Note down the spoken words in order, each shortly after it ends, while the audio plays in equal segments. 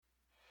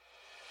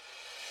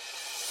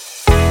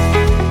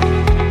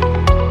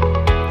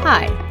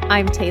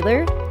I'm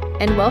Taylor,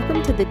 and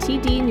welcome to the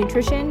TD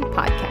Nutrition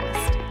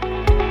Podcast.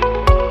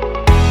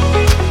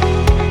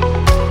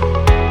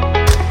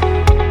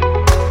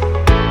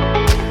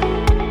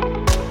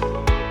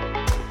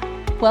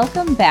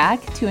 Welcome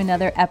back to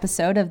another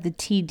episode of the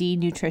TD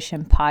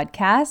Nutrition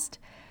Podcast.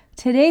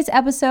 Today's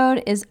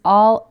episode is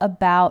all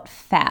about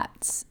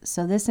fats.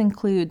 So this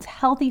includes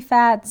healthy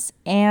fats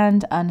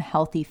and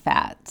unhealthy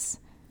fats.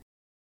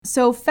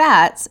 So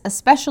fats,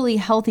 especially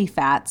healthy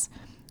fats,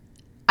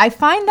 I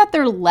find that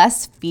they're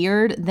less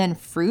feared than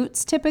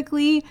fruits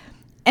typically,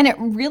 and it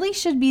really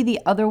should be the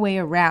other way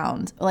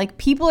around. Like,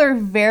 people are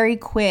very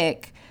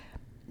quick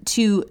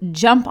to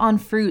jump on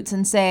fruits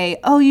and say,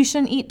 oh, you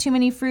shouldn't eat too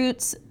many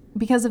fruits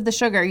because of the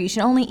sugar. You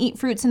should only eat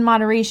fruits in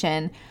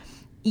moderation.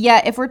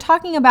 Yet, if we're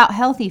talking about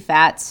healthy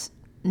fats,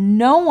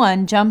 no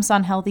one jumps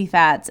on healthy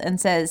fats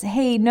and says,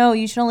 hey, no,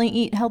 you should only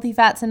eat healthy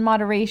fats in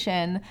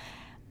moderation.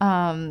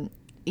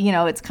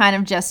 It's kind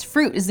of just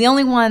fruit is the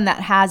only one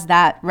that has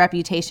that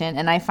reputation,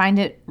 and I find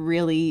it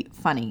really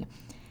funny.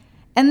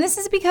 And this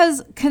is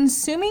because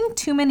consuming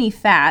too many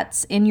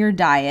fats in your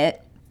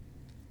diet,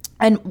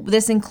 and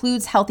this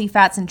includes healthy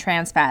fats and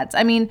trans fats.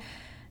 I mean,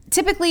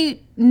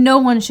 typically, no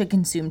one should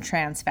consume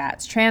trans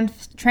fats.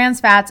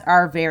 Trans fats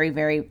are very,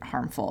 very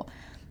harmful.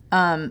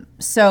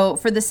 So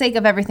for the sake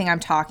of everything I'm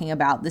talking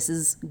about, this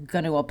is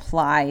going to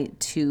apply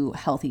to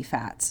healthy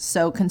fats.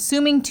 So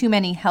consuming too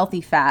many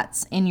healthy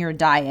fats in your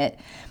diet,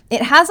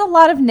 it has a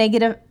lot of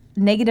negative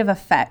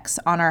effects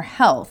on our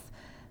health,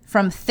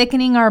 from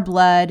thickening our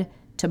blood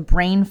to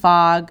brain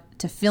fog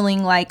to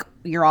feeling like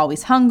you're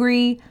always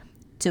hungry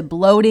to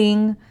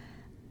bloating.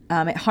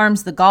 It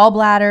harms the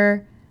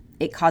gallbladder.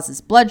 It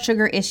causes blood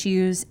sugar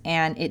issues,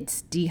 and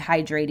it's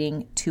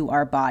dehydrating to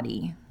our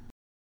body.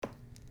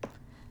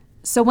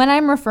 So when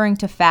I'm referring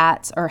to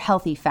fats or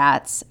healthy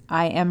fats,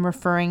 I am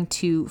referring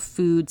to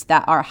foods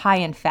that are high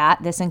in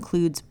fat. This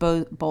includes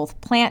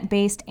both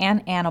plant-based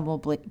and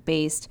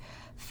animal-based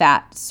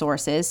fat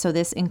sources. So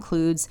this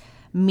includes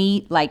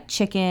meat like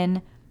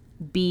chicken,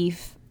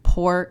 beef,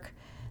 pork.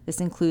 This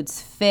includes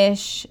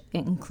fish.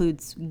 It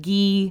includes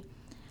ghee,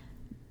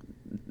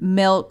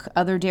 milk,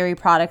 other dairy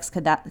products,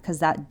 because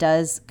that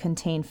does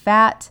contain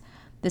fat.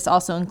 This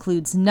also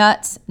includes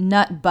nuts,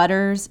 nut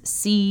butters,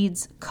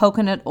 seeds,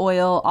 coconut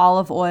oil,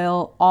 olive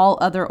oil, all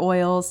other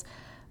oils.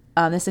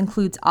 This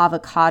includes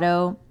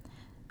avocado,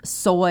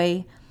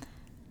 soy.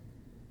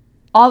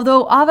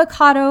 Although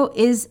avocado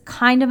is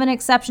kind of an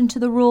exception to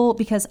the rule,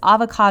 because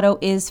avocado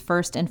is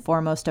first and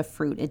foremost a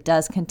fruit. It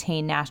does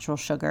contain natural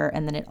sugar,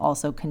 and then it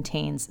also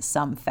contains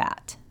some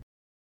fat.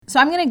 So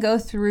I'm going to go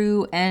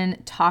through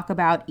and talk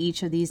about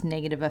each of these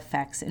negative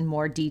effects in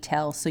more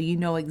detail so you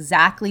know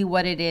exactly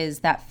what it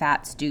is that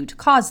fats do to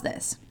cause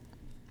this.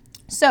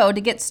 So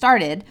to get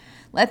started,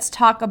 let's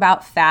talk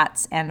about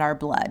fats and our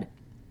blood.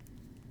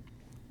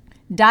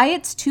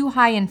 Diets too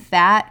high in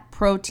fat,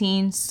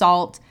 protein,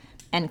 salt,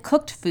 and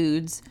cooked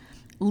foods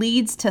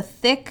leads to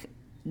thick,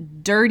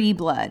 dirty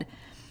blood.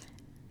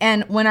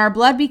 And when our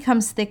blood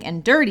becomes thick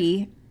and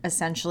dirty,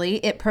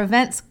 essentially, it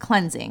prevents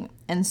cleansing.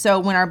 And so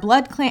when our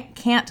blood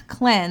can't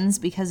cleanse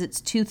because it's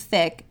too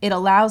thick, it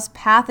allows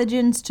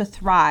pathogens to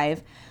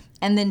thrive,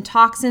 and then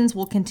toxins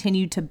will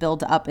continue to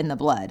build up in the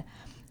blood.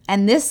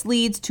 And this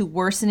leads to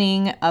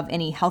worsening of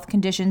any health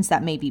conditions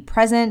that may be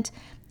present.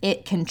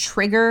 It can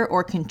trigger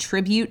or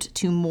contribute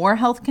to more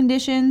health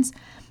conditions,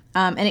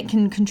 and it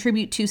can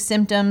contribute to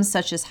symptoms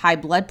such as high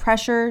blood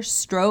pressure,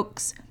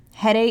 strokes,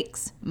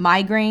 headaches,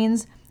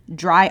 migraines,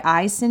 dry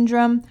eye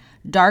syndrome,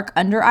 dark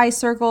under eye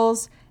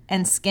circles,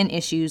 and skin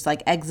issues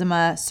like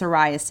eczema,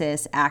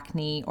 psoriasis,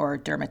 acne, or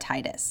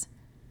dermatitis.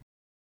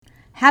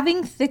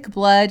 Having thick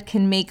blood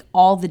can make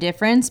all the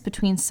difference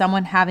between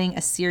someone having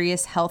a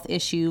serious health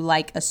issue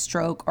like a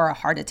stroke or a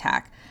heart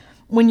attack.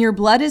 When your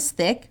blood is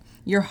thick,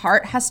 your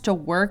heart has to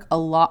work a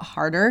lot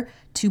harder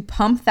to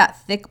pump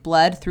that thick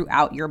blood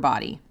throughout your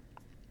body.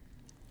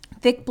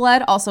 Thick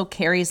blood also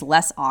carries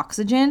less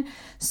oxygen,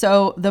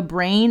 so the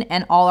brain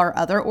and all our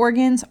other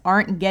organs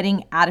aren't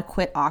getting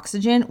adequate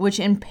oxygen,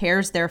 which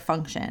impairs their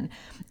function.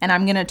 And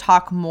I'm going to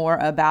talk more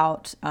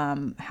about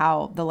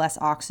how the less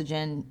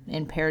oxygen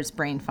impairs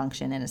brain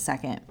function in a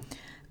second.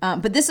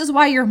 But this is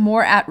why you're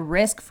more at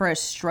risk for a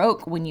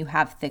stroke when you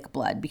have thick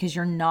blood, because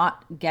you're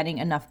not getting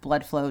enough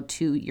blood flow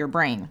to your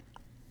brain.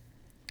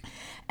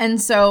 And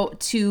so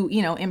to,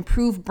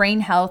 improve brain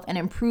health and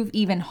improve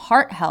even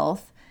heart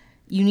health,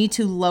 you need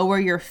to lower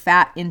your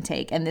fat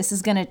intake, and this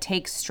is going to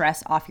take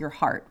stress off your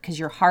heart, because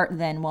your heart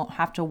then won't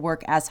have to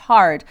work as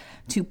hard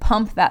to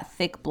pump that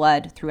thick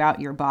blood throughout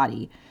your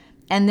body.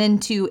 And then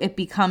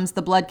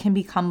the blood can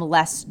become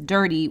less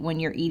dirty when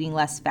you're eating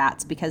less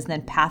fats, because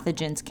then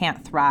pathogens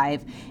can't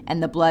thrive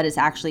and the blood is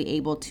actually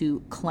able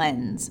to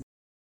cleanse.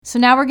 So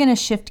now we're going to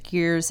shift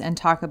gears and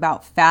talk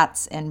about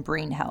fats and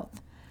brain health.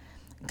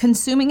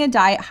 Consuming a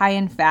diet high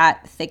in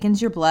fat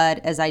thickens your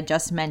blood, as I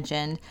just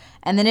mentioned,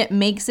 and then it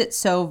makes it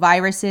so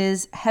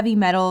viruses, heavy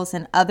metals,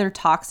 and other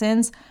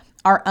toxins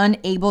are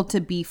unable to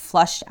be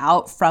flushed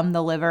out from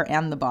the liver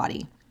and the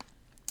body.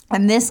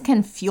 And this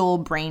can fuel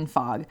brain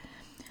fog.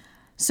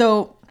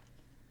 So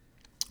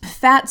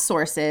fat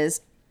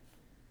sources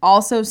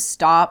also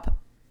stop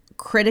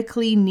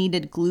critically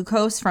needed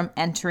glucose from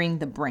entering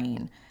the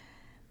brain.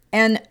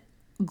 And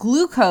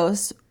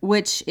glucose,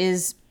 which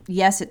is,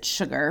 yes, it's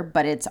sugar,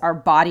 but it's our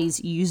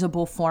body's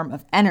usable form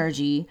of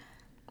energy,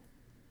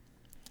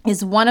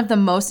 is one of the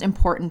most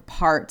important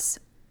parts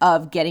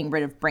of getting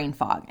rid of brain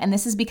fog. And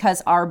this is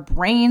because our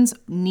brains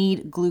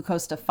need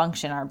glucose to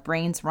function. Our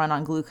brains run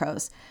on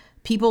glucose.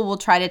 People will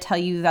try to tell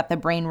you that the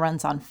brain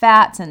runs on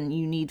fats and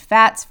you need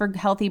fats for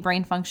healthy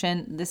brain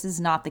function. This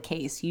is not the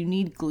case. You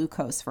need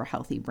glucose for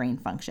healthy brain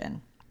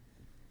function.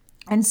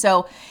 And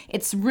so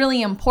it's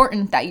really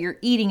important that you're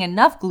eating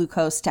enough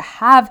glucose to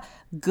have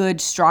good,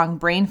 strong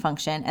brain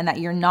function and that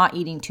you're not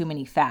eating too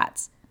many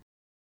fats.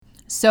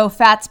 So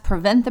fats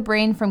prevent the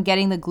brain from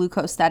getting the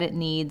glucose that it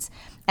needs.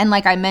 And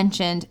like I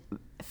mentioned,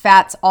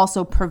 fats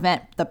also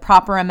prevent the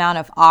proper amount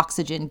of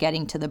oxygen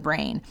getting to the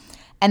brain.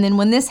 And then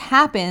when this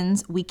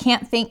happens, we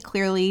can't think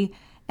clearly,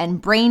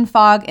 and brain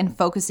fog and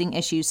focusing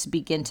issues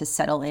begin to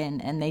settle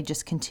in, and they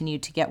just continue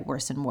to get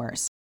worse and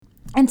worse.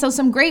 And so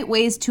some great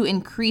ways to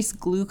increase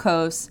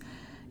glucose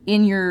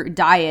in your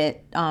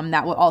diet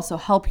that will also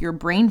help your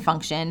brain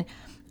function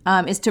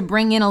is to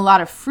bring in a lot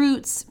of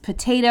fruits,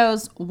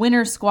 potatoes,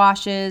 winter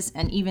squashes,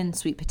 and even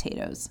sweet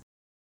potatoes.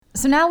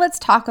 So now let's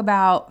talk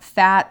about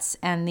fats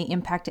and the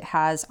impact it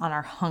has on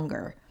our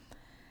hunger.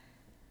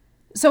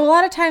 So a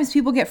lot of times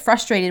people get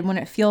frustrated when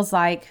it feels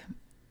like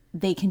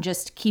they can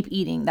just keep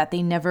eating, that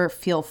they never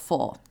feel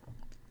full.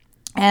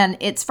 And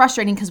it's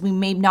frustrating because we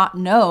may not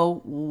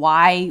know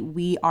why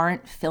we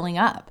aren't filling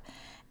up.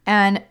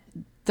 And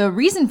the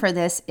reason for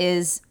this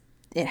is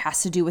it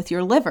has to do with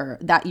your liver,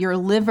 that your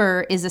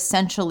liver is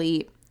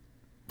essentially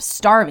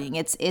starving.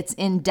 It's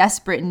in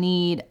desperate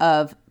need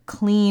of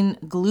clean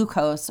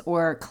glucose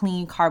or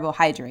clean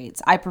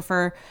carbohydrates. I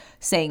prefer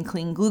saying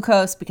clean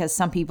glucose because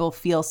some people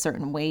feel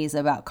certain ways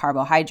about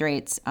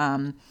carbohydrates.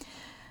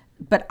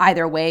 But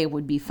either way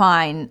would be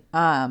fine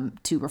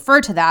to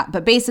refer to that.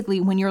 But basically,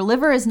 when your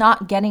liver is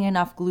not getting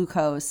enough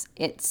glucose,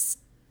 it's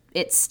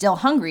still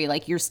hungry.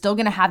 Like you're still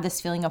going to have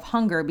this feeling of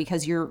hunger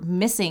because you're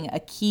missing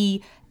a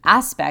key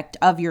aspect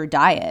of your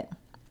diet.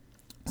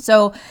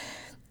 So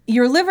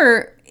your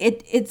liver,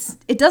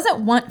 it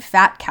doesn't want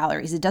fat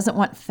calories. It doesn't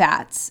want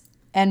fats.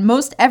 And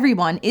most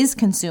everyone is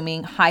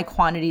consuming high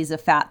quantities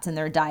of fats in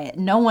their diet.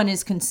 No one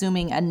is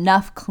consuming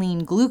enough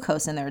clean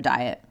glucose in their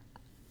diet.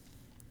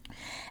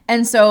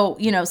 And so,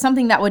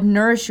 something that would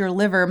nourish your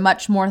liver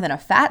much more than a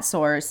fat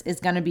source is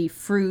going to be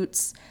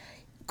fruits,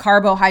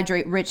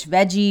 carbohydrate-rich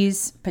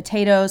veggies,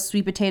 potatoes,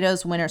 sweet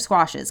potatoes, winter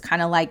squashes,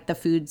 kind of like the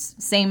foods,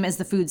 same as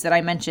the foods that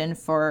I mentioned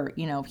for,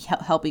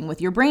 helping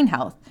with your brain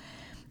health.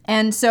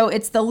 And so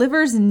it's the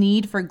liver's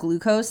need for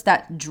glucose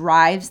that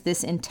drives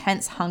this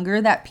intense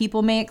hunger that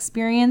people may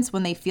experience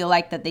when they feel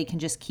like that they can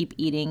just keep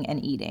eating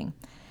and eating.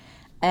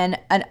 And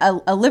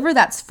a liver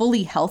that's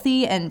fully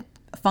healthy and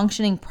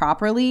functioning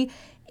properly,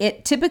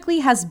 it typically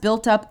has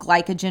built up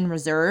glycogen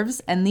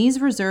reserves, and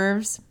these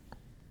reserves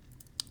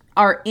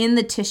are in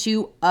the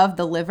tissue of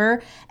the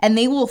liver, and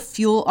they will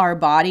fuel our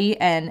body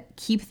and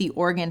keep the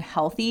organ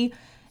healthy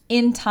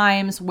in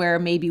times where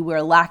maybe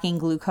we're lacking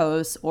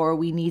glucose or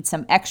we need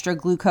some extra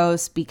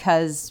glucose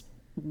because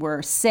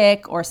we're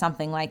sick or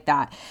something like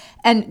that.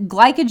 And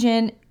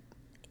glycogen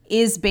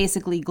is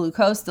basically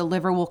glucose. The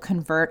liver will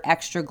convert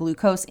extra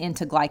glucose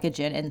into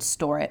glycogen and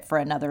store it for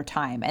another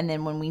time. And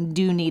then when we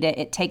do need it,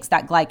 it takes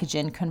that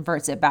glycogen,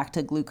 converts it back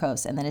to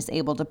glucose, and then is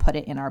able to put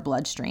it in our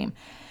bloodstream.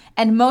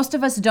 And most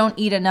of us don't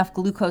eat enough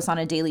glucose on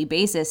a daily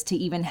basis to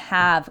even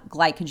have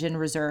glycogen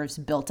reserves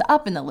built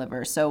up in the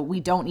liver. So we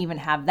don't even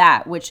have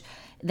that, which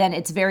then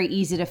it's very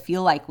easy to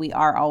feel like we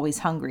are always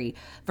hungry.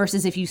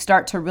 Versus if you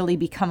start to really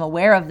become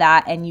aware of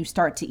that and you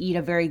start to eat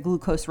a very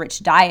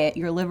glucose-rich diet,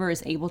 your liver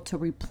is able to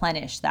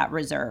replenish that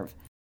reserve.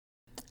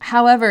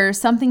 However,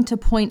 something to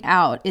point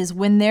out is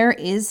when there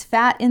is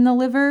fat in the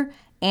liver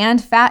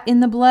and fat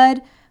in the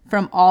blood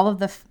from all of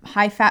the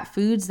high-fat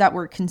foods that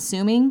we're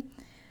consuming,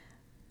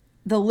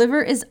 the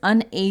liver is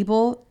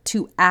unable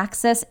to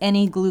access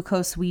any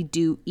glucose we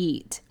do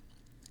eat.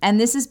 And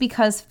this is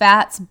because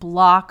fats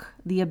block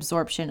the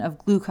absorption of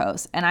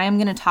glucose. And I am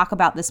going to talk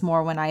about this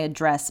more when I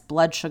address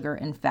blood sugar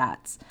and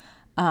fats.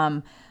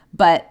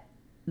 But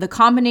the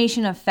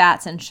combination of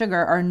fats and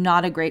sugar are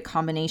not a great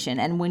combination.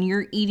 And when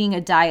you're eating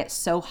a diet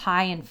so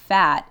high in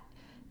fat,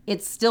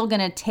 it's still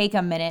going to take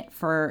a minute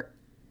for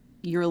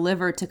your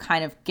liver to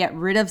kind of get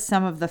rid of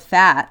some of the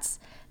fats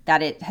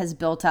that it has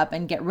built up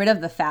and get rid of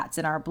the fats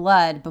in our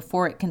blood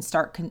before it can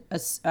start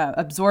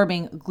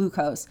absorbing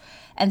glucose.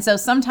 And so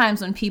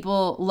sometimes when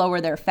people lower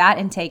their fat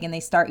intake and they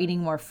start eating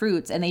more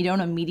fruits and they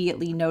don't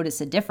immediately notice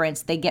a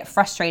difference, they get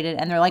frustrated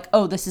and they're like,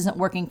 oh, this isn't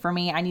working for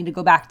me. I need to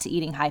go back to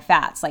eating high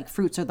fats. Like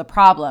fruits are the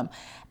problem.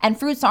 And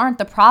fruits aren't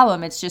the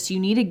problem. It's just you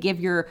need to give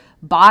your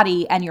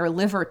body and your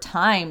liver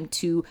time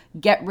to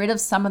get rid of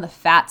some of the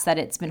fats that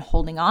it's been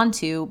holding on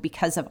to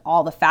because of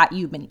all the fat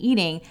you've been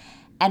eating,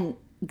 and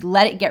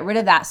let it get rid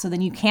of that so then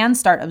you can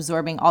start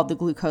absorbing all the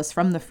glucose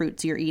from the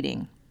fruits you're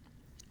eating.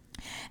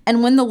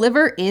 And when the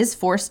liver is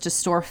forced to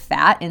store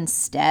fat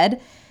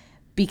instead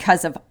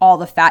because of all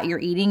the fat you're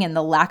eating and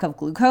the lack of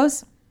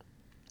glucose,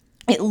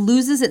 it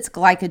loses its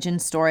glycogen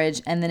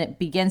storage and then it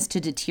begins to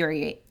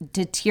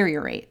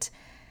deteriorate.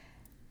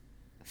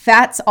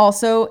 Fats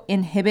also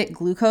inhibit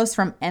glucose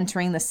from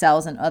entering the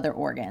cells and other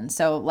organs.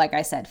 So like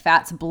I said,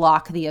 fats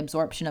block the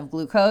absorption of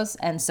glucose,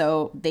 and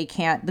so the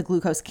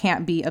glucose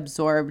can't be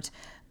absorbed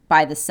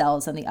by the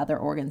cells and the other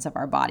organs of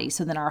our body.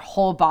 So then our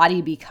whole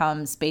body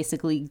becomes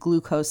basically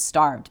glucose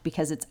starved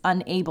because it's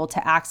unable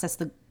to access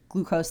the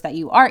glucose that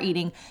you are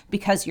eating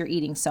because you're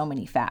eating so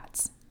many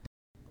fats.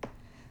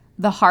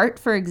 The heart,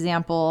 for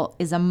example,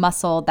 is a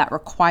muscle that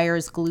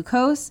requires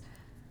glucose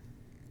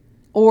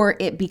or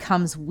it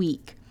becomes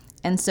weak.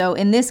 And so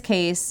in this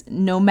case,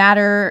 no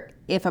matter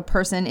if a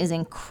person is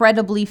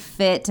incredibly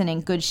fit and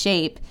in good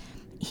shape,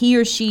 he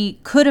or she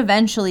could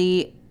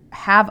eventually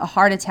have a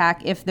heart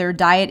attack if their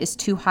diet is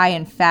too high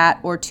in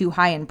fat or too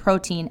high in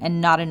protein and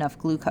not enough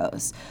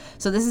glucose.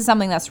 So this is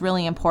something that's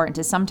really important,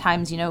 is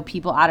sometimes,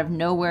 people out of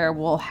nowhere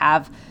will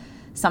have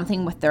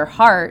something with their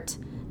heart,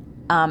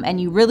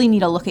 and you really need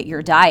to look at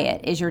your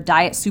diet. Is your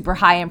diet super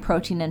high in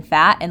protein and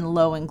fat and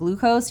low in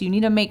glucose? You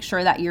need to make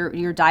sure that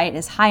your diet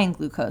is high in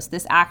glucose.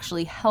 This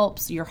actually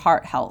helps your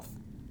heart health.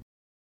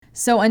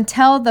 So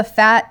until the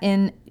fat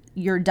in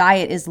your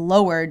diet is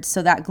lowered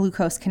so that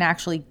glucose can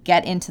actually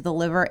get into the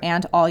liver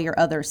and all your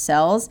other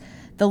cells,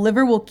 the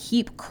liver will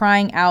keep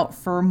crying out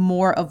for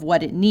more of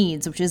what it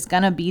needs, which is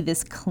going to be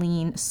this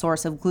clean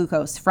source of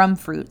glucose from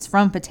fruits,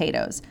 from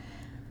potatoes.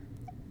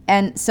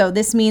 And so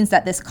this means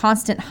that this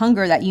constant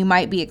hunger that you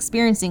might be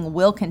experiencing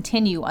will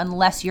continue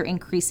unless you're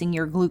increasing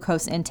your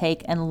glucose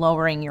intake and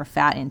lowering your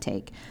fat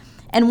intake.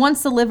 And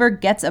once the liver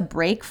gets a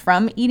break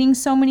from eating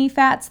so many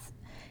fats,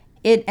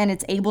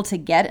 it's able to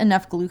get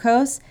enough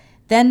glucose,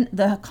 then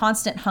the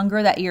constant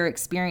hunger that you're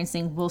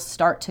experiencing will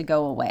start to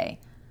go away.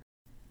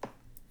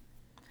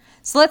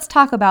 So let's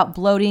talk about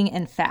bloating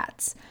and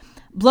fats.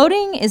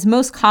 Bloating is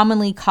most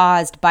commonly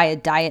caused by a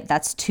diet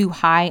that's too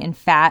high in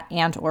fat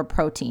and or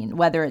protein,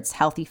 whether it's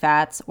healthy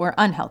fats or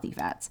unhealthy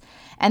fats.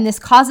 And this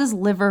causes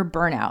liver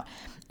burnout.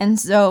 And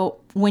so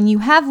when you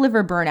have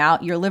liver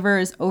burnout, your liver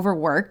is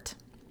overworked,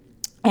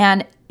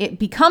 and it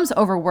becomes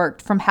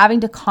overworked from having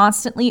to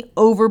constantly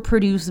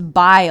overproduce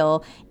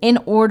bile in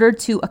order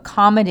to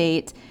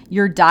accommodate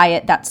your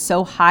diet that's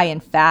so high in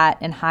fat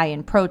and high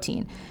in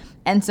protein.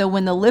 And so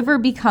when the liver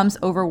becomes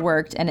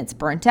overworked and it's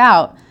burnt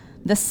out,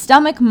 the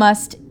stomach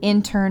must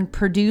in turn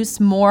produce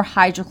more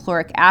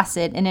hydrochloric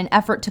acid in an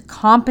effort to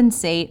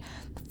compensate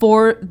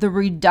for the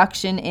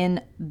reduction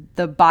in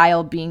the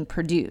bile being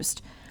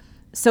produced.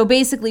 So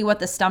basically what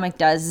the stomach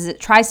does is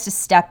it tries to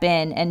step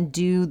in and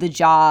do the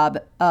job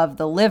of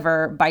the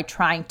liver by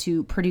trying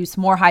to produce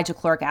more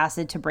hydrochloric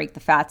acid to break the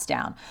fats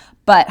down.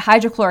 But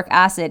hydrochloric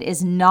acid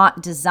is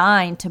not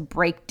designed to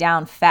break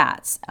down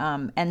fats.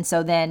 And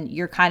so then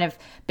you're kind of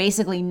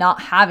basically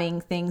not having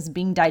things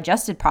being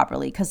digested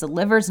properly because the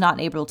liver's not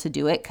able to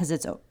do it because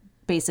it's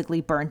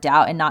basically burnt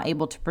out and not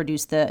able to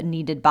produce the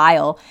needed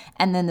bile,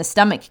 and then the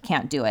stomach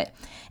can't do it.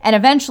 And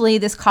eventually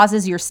this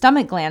causes your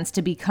stomach glands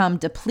to become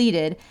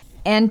depleted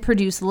and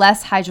produce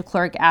less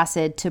hydrochloric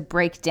acid to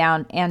break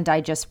down and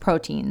digest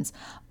proteins,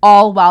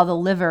 all while the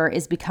liver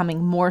is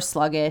becoming more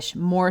sluggish,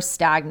 more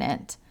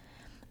stagnant.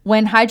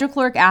 When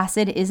hydrochloric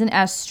acid isn't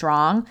as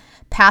strong,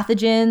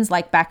 pathogens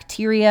like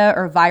bacteria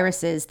or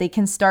viruses, they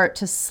can start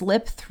to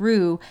slip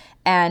through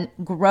and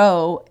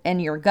grow in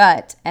your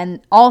gut.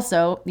 And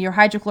also, your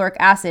hydrochloric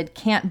acid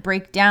can't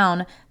break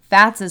down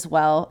fats as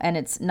well, and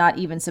it's not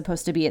even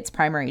supposed to be its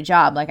primary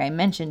job, like I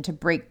mentioned, to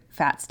break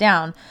fats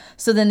down.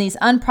 So then these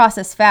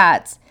unprocessed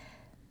fats,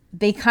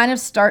 they kind of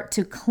start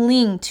to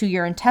cling to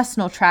your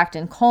intestinal tract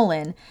and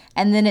colon,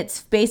 and then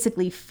it's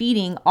basically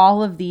feeding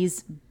all of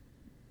these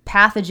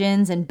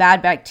pathogens and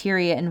bad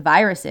bacteria and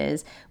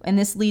viruses, and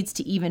this leads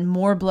to even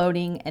more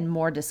bloating and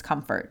more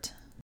discomfort.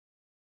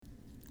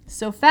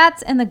 So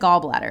fats and the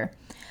gallbladder.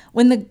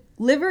 When the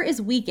liver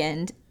is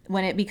weakened,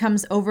 when it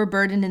becomes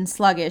overburdened and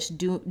sluggish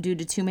due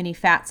to too many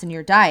fats in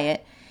your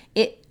diet,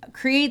 it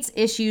creates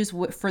issues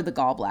for the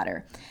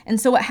gallbladder.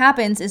 And so what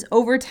happens is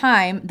over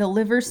time, the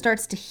liver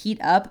starts to heat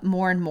up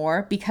more and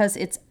more because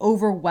it's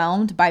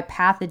overwhelmed by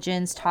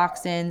pathogens,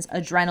 toxins,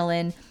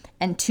 adrenaline,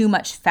 and too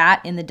much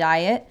fat in the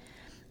diet.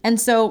 And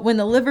so when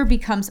the liver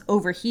becomes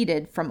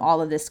overheated from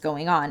all of this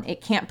going on, it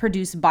can't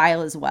produce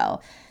bile as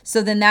well.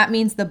 So then that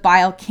means the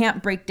bile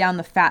can't break down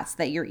the fats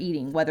that you're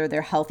eating, whether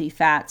they're healthy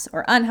fats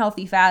or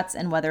unhealthy fats,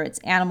 and whether it's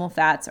animal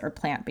fats or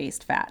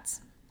plant-based fats.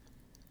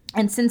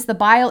 And since the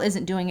bile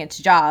isn't doing its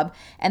job,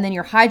 and then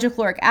your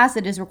hydrochloric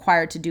acid is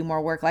required to do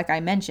more work, like I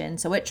mentioned,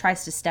 so it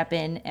tries to step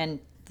in and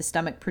the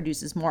stomach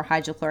produces more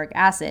hydrochloric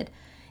acid,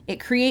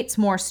 it creates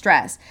more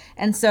stress.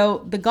 And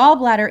so the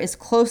gallbladder is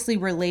closely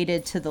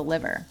related to the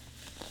liver.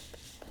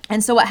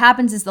 And so what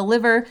happens is the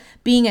liver,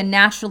 being a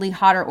naturally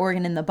hotter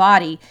organ in the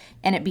body,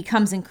 and it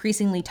becomes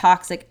increasingly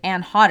toxic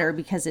and hotter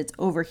because it's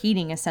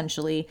overheating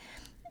essentially,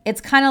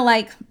 it's kind of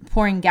like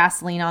pouring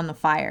gasoline on the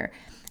fire.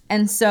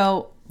 And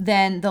so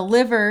then the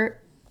liver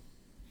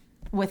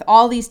with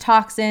all these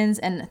toxins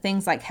and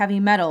things like heavy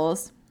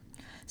metals.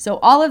 So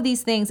all of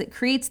these things, it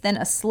creates then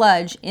a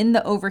sludge in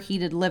the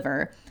overheated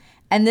liver.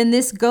 And then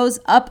this goes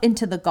up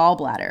into the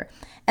gallbladder.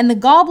 And the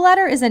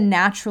gallbladder is a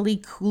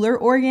naturally cooler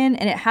organ,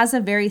 and it has a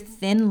very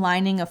thin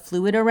lining of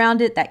fluid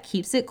around it that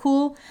keeps it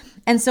cool.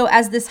 And so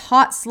as this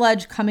hot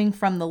sludge coming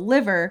from the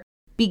liver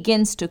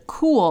begins to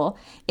cool,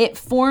 it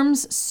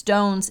forms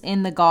stones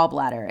in the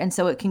gallbladder. And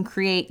so it can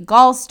create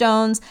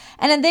gallstones,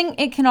 and then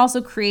it can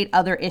also create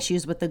other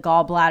issues with the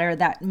gallbladder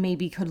that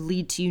maybe could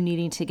lead to you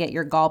needing to get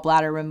your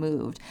gallbladder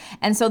removed.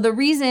 And so the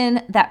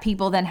reason that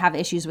people then have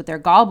issues with their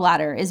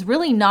gallbladder is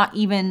really not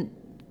even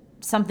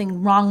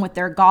something wrong with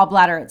their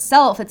gallbladder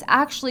itself. It's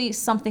actually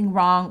something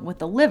wrong with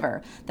the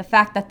liver. The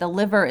fact that the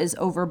liver is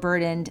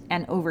overburdened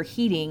and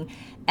overheating,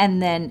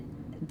 and then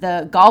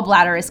the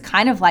gallbladder is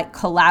kind of like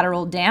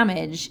collateral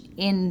damage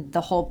in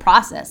the whole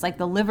process. Like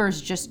the liver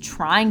is just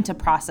trying to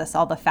process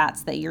all the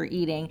fats that you're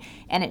eating,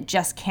 and it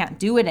just can't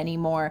do it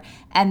anymore.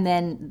 And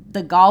then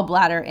the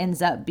gallbladder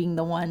ends up being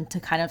the one to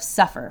kind of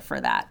suffer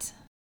for that.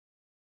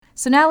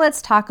 So now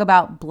let's talk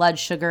about blood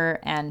sugar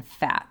and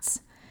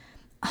fats.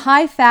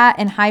 High fat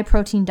and high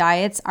protein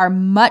diets are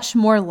much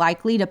more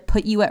likely to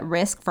put you at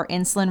risk for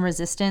insulin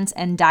resistance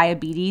and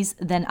diabetes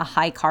than a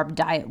high carb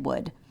diet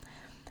would.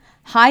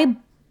 High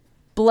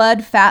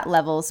blood fat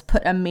levels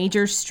put a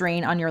major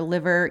strain on your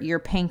liver, your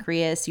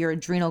pancreas, your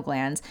adrenal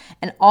glands,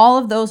 and all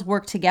of those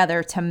work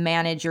together to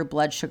manage your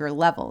blood sugar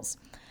levels.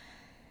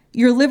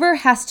 Your liver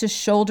has to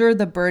shoulder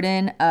the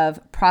burden of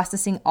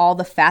processing all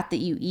the fat that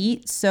you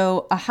eat,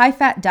 so a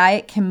high-fat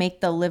diet can make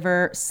the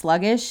liver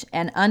sluggish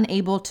and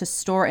unable to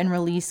store and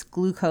release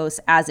glucose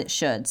as it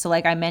should. So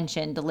like I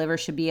mentioned, the liver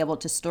should be able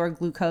to store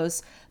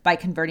glucose by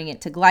converting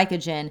it to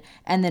glycogen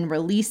and then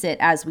release it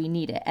as we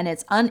need it. And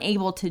it's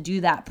unable to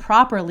do that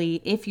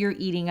properly if you're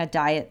eating a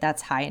diet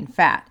that's high in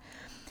fat.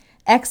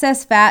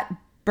 Excess fat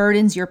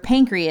burdens your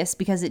pancreas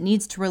because it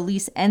needs to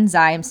release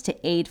enzymes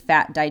to aid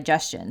fat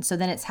digestion. So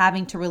then it's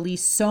having to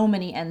release so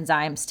many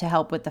enzymes to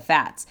help with the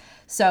fats.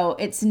 So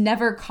it's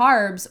never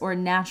carbs or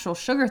natural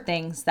sugar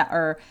things that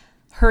are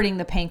hurting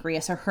the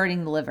pancreas or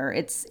hurting the liver.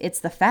 It's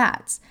the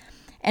fats.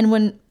 And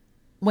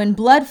when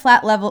blood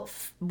fat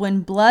levels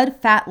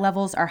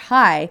are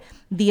high,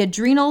 the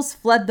adrenals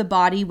flood the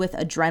body with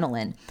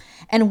adrenaline.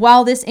 And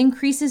while this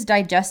increases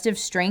digestive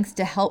strength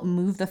to help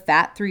move the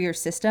fat through your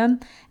system,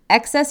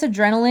 excess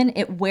adrenaline,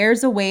 it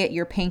wears away at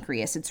your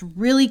pancreas. It's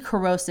really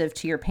corrosive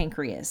to your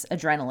pancreas,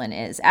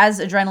 adrenaline is, as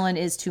adrenaline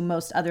is to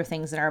most other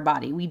things in our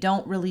body. We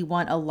don't really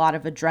want a lot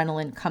of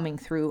adrenaline coming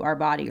through our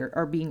body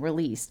or being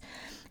released.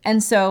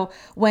 And so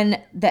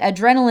when the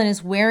adrenaline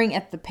is wearing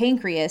at the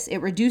pancreas, it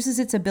reduces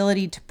its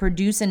ability to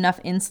produce enough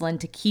insulin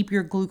to keep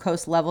your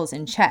glucose levels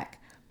in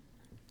check.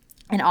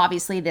 And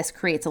obviously this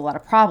creates a lot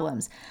of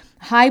problems.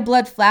 High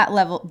blood fat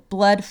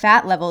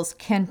levels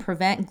can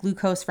prevent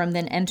glucose from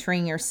then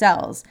entering your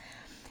cells.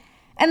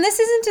 And this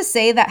isn't to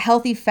say that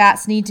healthy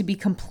fats need to be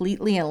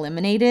completely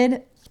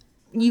eliminated.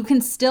 You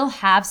can still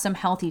have some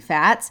healthy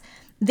fats.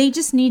 They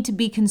just need to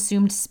be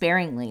consumed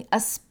sparingly,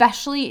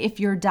 especially if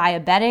you're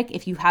diabetic,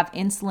 if you have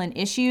insulin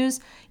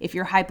issues, if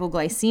you're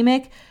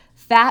hypoglycemic.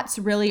 Fats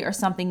really are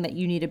something that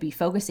you need to be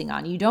focusing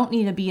on. You don't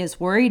need to be as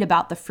worried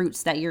about the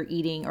fruits that you're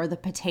eating or the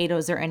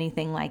potatoes or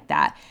anything like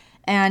that.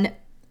 And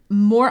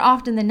more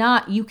often than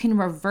not, you can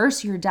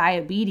reverse your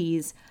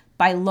diabetes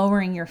by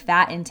lowering your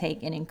fat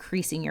intake and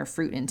increasing your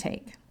fruit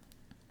intake.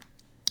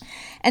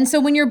 And so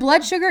when your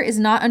blood sugar is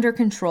not under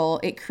control,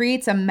 it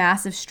creates a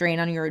massive strain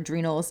on your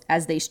adrenals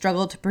as they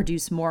struggle to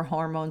produce more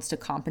hormones to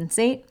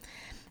compensate.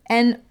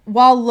 And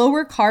while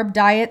lower carb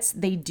diets,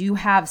 they do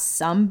have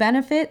some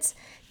benefits,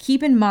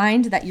 keep in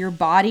mind that your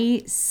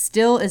body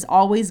still is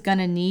always going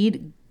to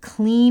need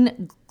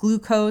clean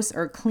glucose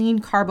or clean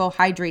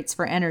carbohydrates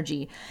for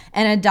energy.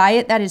 And a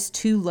diet that is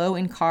too low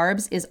in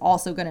carbs is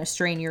also going to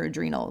strain your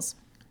adrenals.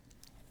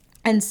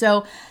 And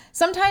so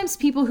sometimes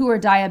people who are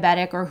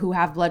diabetic or who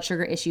have blood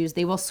sugar issues,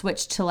 they will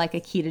switch to like a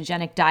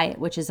ketogenic diet,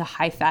 which is a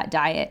high fat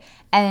diet,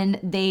 and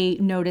they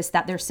notice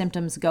that their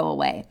symptoms go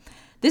away.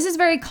 This is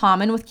very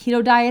common with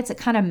keto diets. It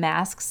kind of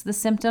masks the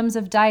symptoms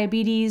of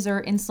diabetes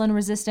or insulin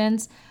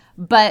resistance,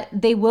 but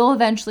they will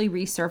eventually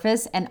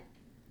resurface and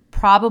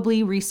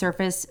probably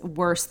resurface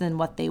worse than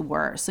what they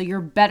were. So you're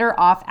better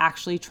off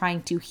actually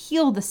trying to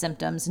heal the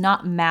symptoms,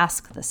 not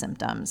mask the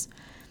symptoms.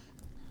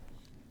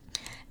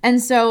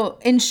 And so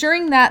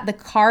ensuring that the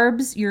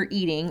carbs you're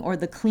eating or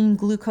the clean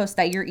glucose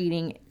that you're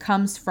eating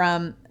comes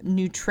from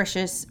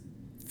nutritious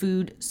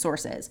food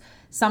sources,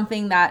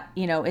 something that,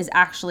 is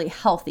actually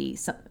healthy,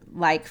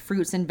 like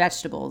fruits and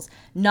vegetables,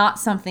 not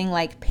something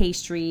like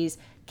pastries,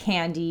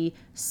 candy,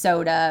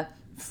 soda,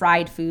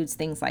 fried foods,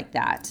 things like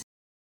that.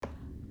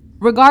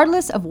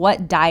 Regardless of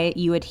what diet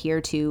you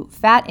adhere to,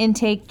 fat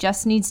intake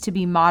just needs to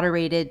be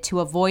moderated to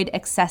avoid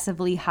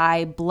excessively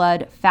high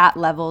blood fat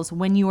levels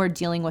when you are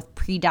dealing with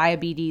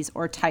prediabetes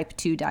or type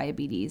 2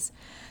 diabetes.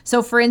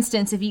 So for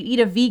instance, if you eat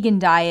a vegan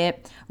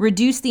diet,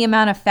 reduce the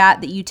amount of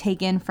fat that you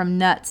take in from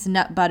nuts,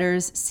 nut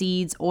butters,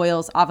 seeds,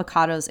 oils,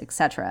 avocados,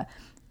 etc.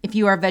 If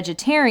you are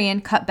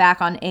vegetarian, cut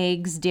back on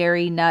eggs,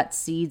 dairy, nuts,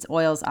 seeds,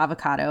 oils,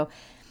 avocado.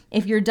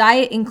 If your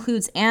diet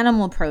includes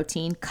animal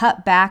protein,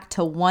 cut back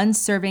to 1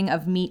 serving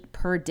of meat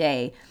per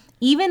day.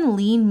 Even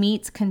lean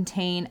meats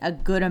contain a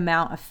good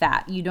amount of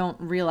fat. You don't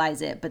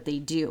realize it, but they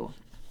do.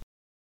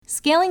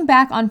 Scaling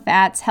back on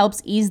fats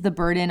helps ease the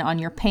burden on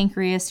your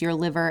pancreas, your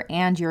liver,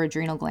 and your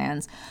adrenal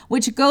glands,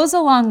 which goes a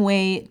long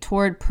way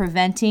toward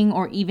preventing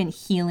or even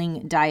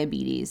healing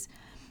diabetes.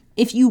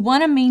 If you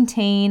want to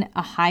maintain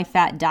a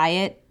high-fat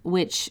diet,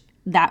 which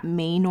that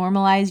may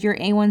normalize your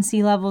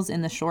A1C levels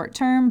in the short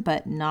term,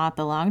 but not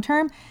the long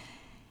term,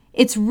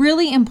 it's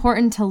really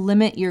important to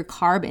limit your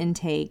carb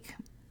intake,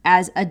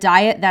 as a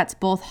diet that's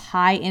both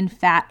high in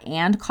fat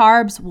and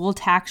carbs will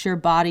tax your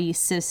body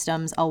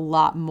systems a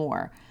lot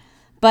more.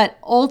 But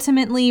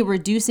ultimately,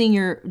 reducing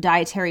your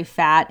dietary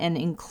fat and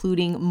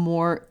including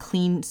more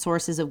clean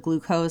sources of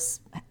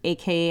glucose,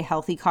 aka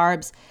healthy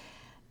carbs,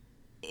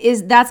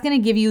 that's going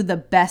to give you the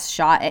best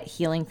shot at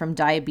healing from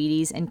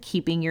diabetes and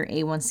keeping your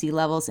A1C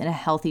levels in a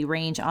healthy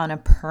range on a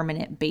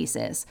permanent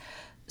basis.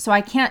 So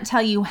I can't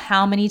tell you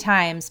how many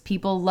times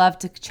people love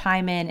to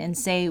chime in and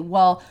say,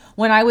 well,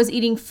 when I was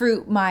eating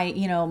fruit,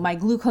 my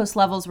glucose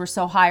levels were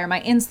so high or my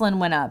insulin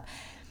went up.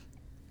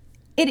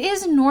 It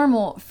is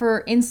normal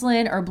for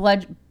insulin or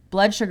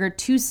blood sugar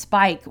to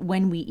spike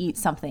when we eat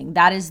something.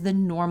 That is the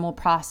normal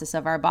process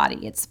of our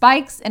body. It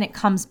spikes and it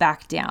comes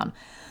back down.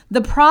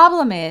 The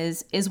problem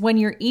is when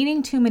you're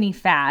eating too many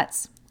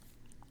fats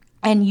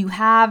and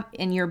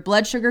your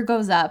blood sugar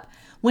goes up,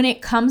 when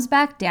it comes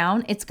back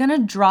down, it's going to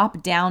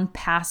drop down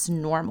past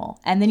normal.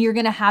 And then you're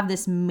going to have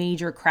this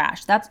major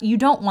crash. You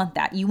don't want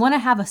that. You want to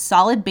have a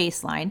solid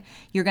baseline.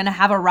 You're going to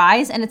have a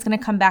rise and it's going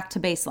to come back to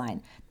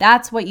baseline.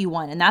 That's what you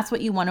want. And that's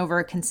what you want over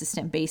a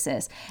consistent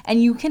basis.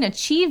 And you can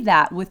achieve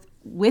that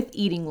with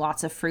eating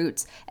lots of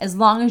fruits as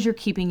long as you're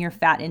keeping your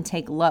fat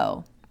intake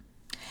low.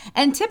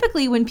 And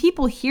typically when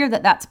people hear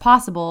that that's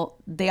possible,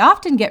 they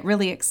often get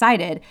really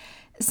excited.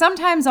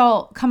 Sometimes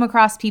I'll come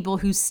across people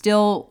who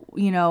still,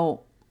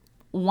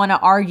 want to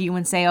argue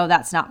and say, oh,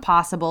 that's not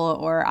possible,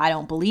 or I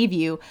don't believe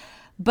you.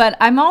 But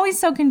I'm always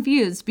so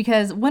confused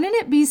because wouldn't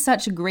it be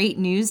such great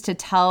news to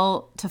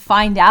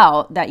find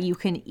out that you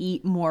can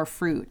eat more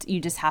fruit? You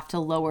just have to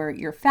lower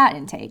your fat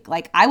intake.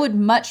 Like, I would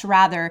much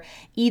rather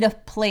eat a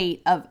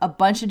plate of a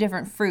bunch of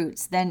different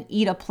fruits than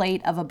eat a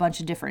plate of a bunch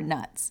of different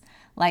nuts.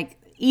 Like,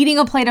 eating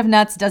a plate of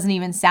nuts doesn't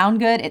even sound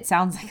good. It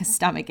sounds like a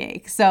stomach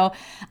ache. So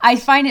I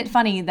find it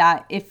funny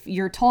that if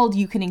you're told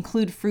you can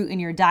include fruit in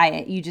your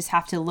diet, you just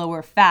have to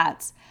lower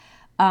fats,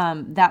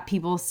 that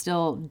people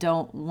still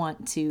don't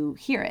want to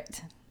hear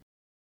it.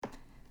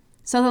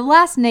 So the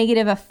last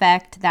negative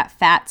effect that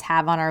fats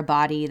have on our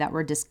body that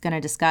we're just going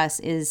to discuss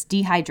is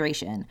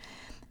dehydration.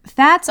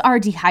 Fats are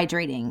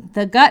dehydrating.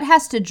 The gut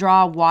has to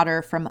draw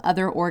water from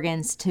other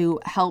organs to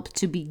help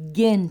to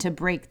begin to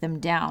break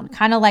them down.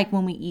 Kind of like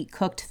when we eat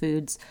cooked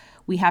foods,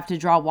 we have to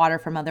draw water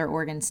from other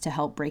organs to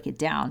help break it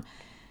down.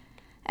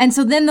 And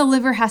so then the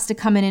liver has to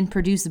come in and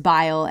produce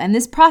bile, and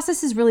this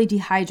process is really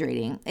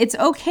dehydrating. It's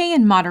okay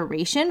in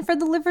moderation for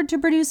the liver to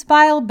produce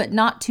bile, but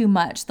not too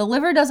much. The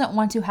liver doesn't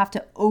want to have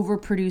to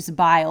overproduce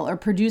bile or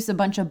produce a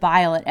bunch of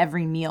bile at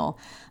every meal.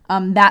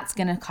 That's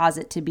going to cause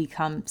it to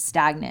become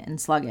stagnant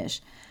and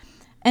sluggish.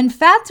 And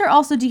fats are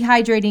also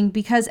dehydrating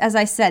because, as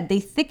I said, they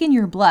thicken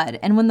your blood.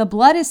 And when the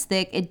blood is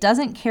thick, it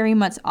doesn't carry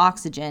much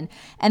oxygen.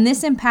 And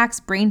this impacts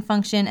brain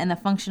function and the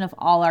function of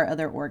all our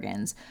other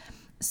organs.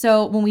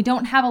 So when we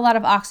don't have a lot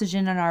of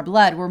oxygen in our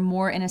blood, we're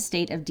more in a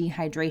state of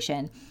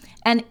dehydration.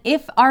 And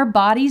if our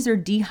bodies are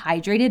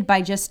dehydrated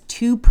by just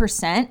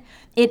 2%,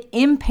 it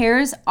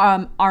impairs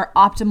our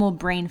optimal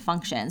brain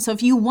function. So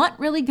if you want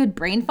really good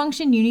brain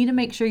function, you need to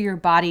make sure your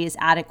body is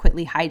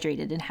adequately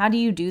hydrated. And how do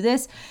you do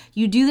this?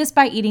 You do this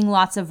by eating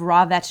lots of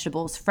raw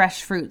vegetables,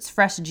 fresh fruits,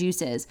 fresh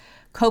juices,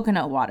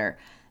 coconut water.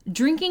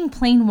 Drinking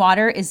plain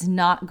water is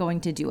not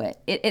going to do it.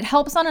 It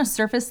helps on a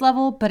surface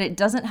level, but it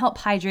doesn't help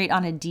hydrate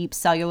on a deep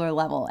cellular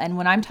level. And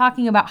when I'm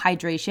talking about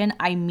hydration,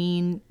 I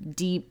mean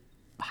deep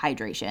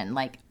hydration,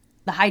 like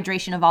the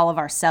hydration of all of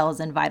our cells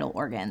and vital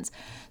organs.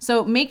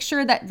 So make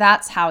sure that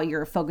that's how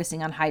you're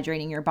focusing on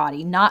hydrating your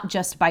body, not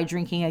just by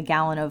drinking a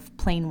gallon of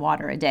plain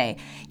water a day.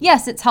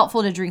 Yes, it's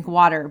helpful to drink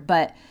water,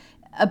 but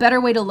a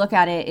better way to look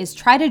at it is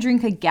try to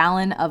drink a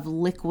gallon of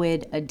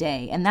liquid a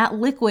day. And that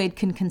liquid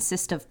can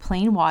consist of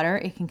plain water.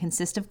 It can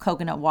consist of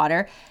coconut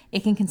water.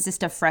 It can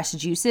consist of fresh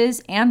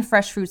juices and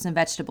fresh fruits and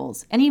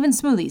vegetables, and even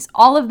smoothies.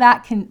 All of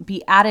that can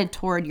be added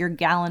toward your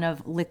gallon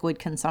of liquid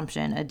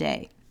consumption a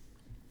day.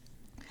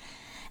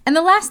 And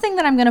the last thing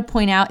that I'm going to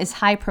point out is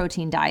high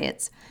protein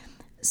diets.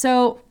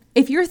 So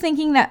if you're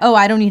thinking that, oh,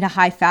 I don't need a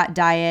high fat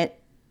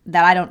diet,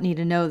 that I don't need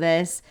to know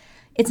this,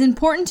 it's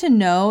important to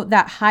know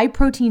that high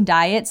protein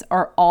diets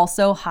are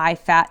also high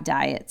fat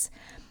diets.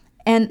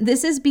 And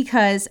this is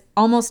because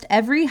almost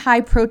every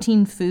high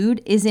protein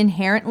food is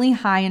inherently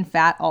high in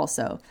fat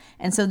also.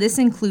 And so this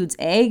includes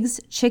eggs,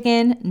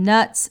 chicken,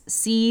 nuts,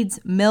 seeds,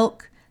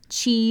 milk,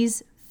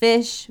 cheese,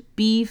 fish,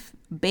 beef,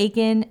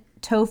 bacon,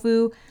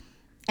 tofu,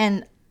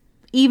 and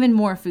even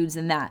more foods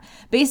than that.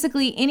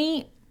 Basically,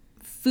 any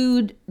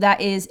food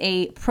that is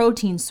a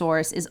protein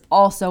source is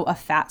also a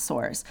fat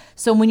source.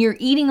 So when you're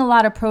eating a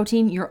lot of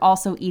protein, you're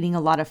also eating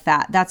a lot of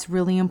fat. That's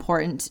really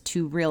important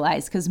to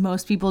realize because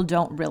most people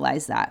don't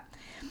realize that.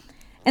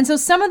 And so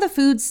some of the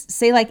foods,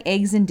 say like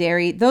eggs and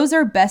dairy, those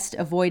are best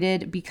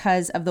avoided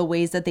because of the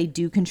ways that they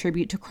do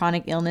contribute to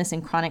chronic illness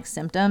and chronic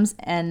symptoms.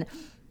 And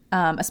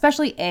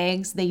especially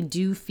eggs, they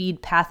do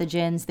feed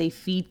pathogens, they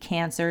feed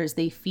cancers,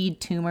 they feed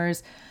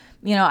tumors.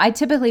 I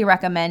typically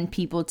recommend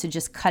people to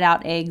just cut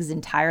out eggs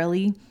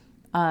entirely,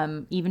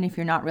 even if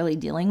you're not really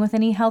dealing with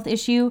any health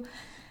issue.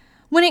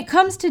 When it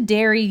comes to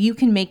dairy, you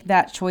can make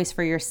that choice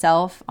for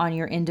yourself on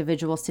your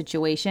individual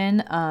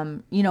situation.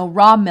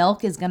 Raw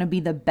milk is going to be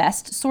the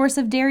best source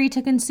of dairy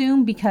to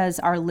consume because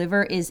our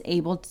liver is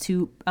able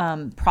to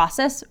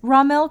process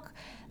raw milk.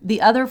 The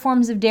other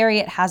forms of dairy,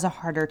 it has a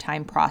harder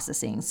time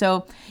processing.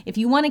 So if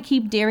you want to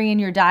keep dairy in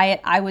your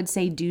diet, I would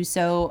say do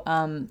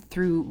so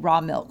through raw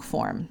milk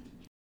form.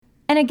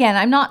 And again,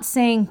 I'm not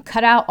saying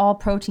cut out all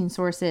protein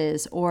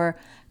sources or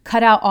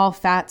cut out all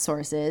fat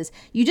sources.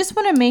 You just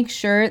want to make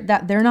sure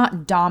that they're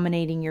not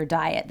dominating your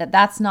diet, that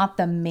that's not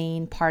the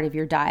main part of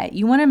your diet.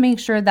 You want to make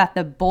sure that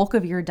the bulk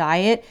of your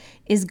diet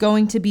is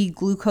going to be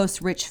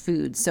glucose-rich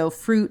foods. So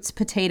fruits,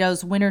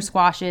 potatoes, winter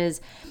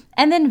squashes,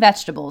 and then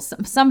vegetables.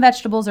 Some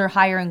vegetables are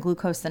higher in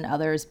glucose than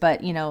others,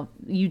 but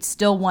you'd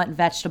still want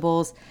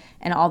vegetables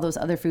and all those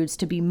other foods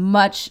to be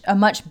a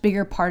much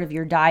bigger part of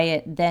your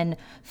diet than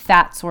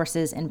fat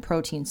sources and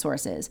protein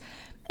sources.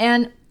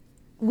 And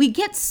we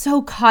get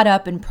so caught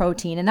up in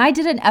protein, and I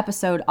did an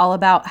episode all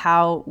about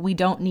how we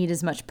don't need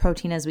as much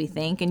protein as we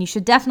think, and you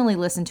should definitely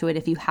listen to it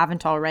if you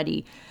haven't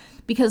already,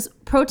 because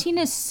protein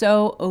is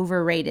so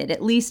overrated,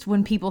 at least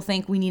when people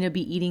think we need to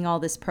be eating all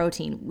this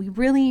protein.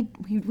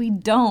 We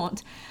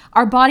don't.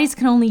 Our bodies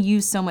can only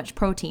use so much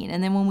protein,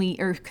 and then when we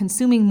are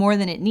consuming more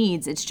than it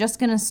needs, it's just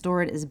going to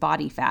store it as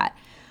body fat.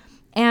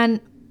 And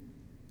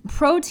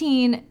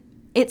protein,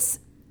 it's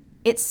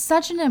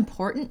such an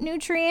important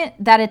nutrient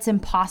that it's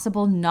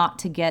impossible not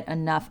to get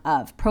enough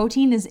of.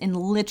 Protein is in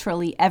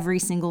literally every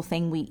single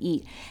thing we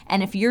eat.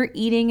 And if you're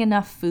eating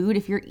enough food,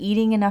 if you're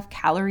eating enough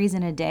calories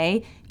in a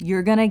day,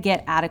 you're going to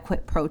get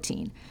adequate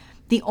protein.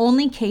 The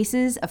only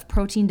cases of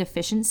protein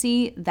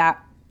deficiency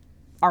that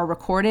are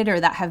recorded or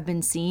that have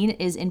been seen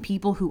is in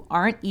people who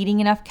aren't eating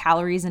enough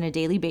calories on a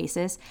daily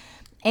basis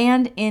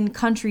and in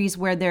countries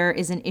where there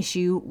is an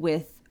issue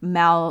with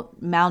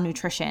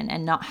malnutrition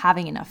and not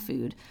having enough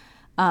food.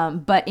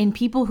 But in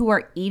people who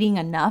are eating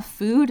enough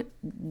food,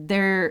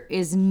 there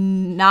is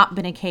not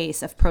been a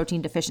case of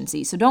protein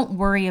deficiency. So don't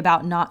worry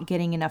about not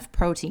getting enough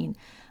protein.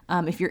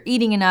 If you're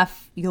eating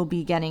enough, you'll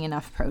be getting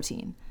enough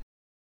protein.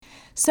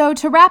 So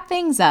to wrap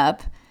things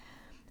up,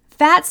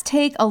 fats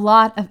take a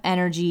lot of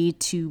energy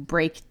to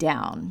break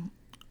down.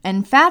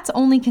 And fats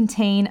only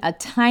contain a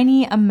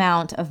tiny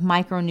amount of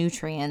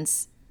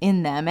micronutrients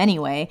in them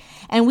anyway.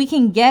 And we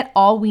can get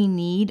all we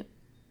need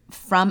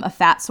from a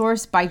fat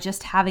source by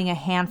just having a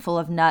handful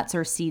of nuts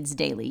or seeds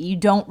daily. You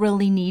don't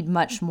really need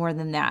much more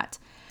than that.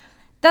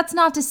 That's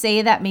not to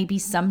say that maybe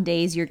some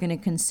days you're going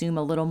to consume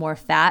a little more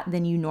fat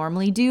than you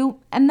normally do,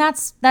 and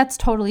that's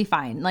totally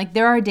fine. Like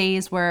there are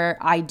days where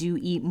I do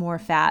eat more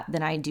fat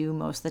than I do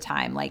most of the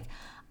time. Like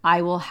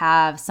I will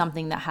have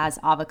something that has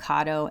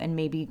avocado and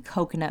maybe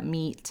coconut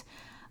meat,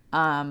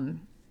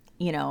 and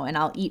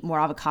I'll eat more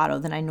avocado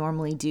than I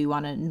normally do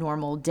on a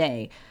normal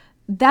day.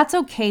 That's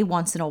okay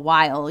once in a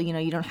while.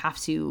 You don't have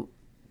to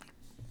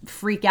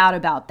freak out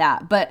about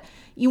that. But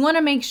you want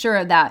to make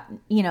sure that,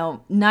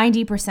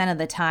 90% of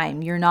the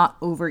time you're not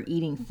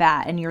overeating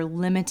fat and you're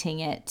limiting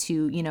it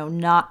to,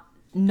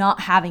 not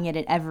having it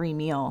at every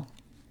meal.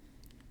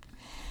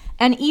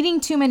 And eating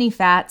too many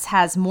fats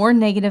has more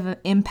negative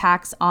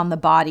impacts on the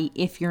body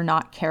if you're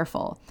not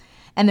careful.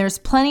 And there's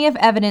plenty of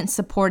evidence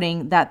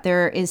supporting that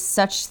there is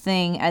such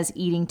thing as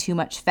eating too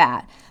much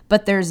fat,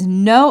 but there's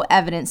no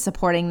evidence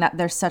supporting that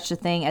there's such a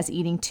thing as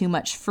eating too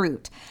much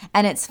fruit.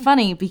 And it's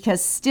funny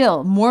because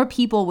still more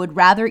people would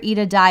rather eat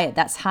a diet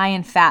that's high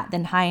in fat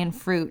than high in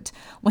fruit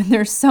when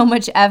there's so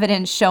much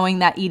evidence showing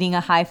that eating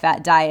a high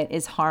fat diet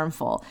is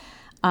harmful.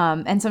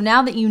 And so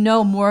now that you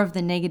know more of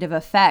the negative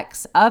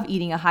effects of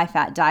eating a high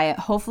fat diet,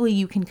 hopefully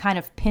you can kind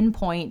of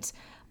pinpoint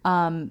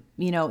in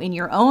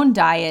your own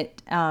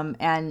diet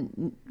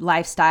and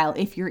lifestyle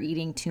if you're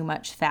eating too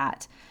much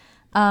fat.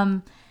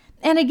 And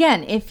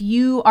again, if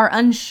you are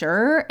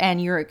unsure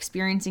and you're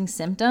experiencing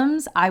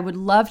symptoms, I would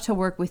love to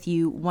work with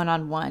you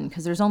one-on-one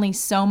because there's only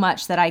so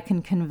much that I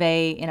can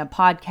convey in a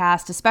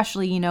podcast,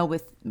 especially,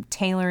 with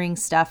tailoring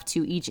stuff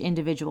to each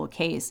individual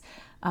case.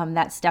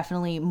 That's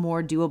definitely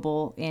more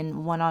doable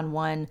in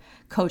one-on-one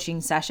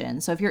coaching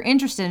sessions. So if you're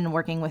interested in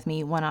working with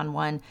me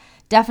one-on-one,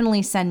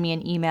 definitely send me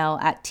an email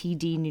at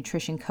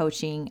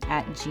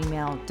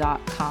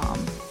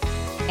tdnutritioncoaching@gmail.com.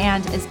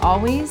 And as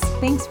always,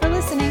 thanks for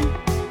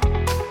listening.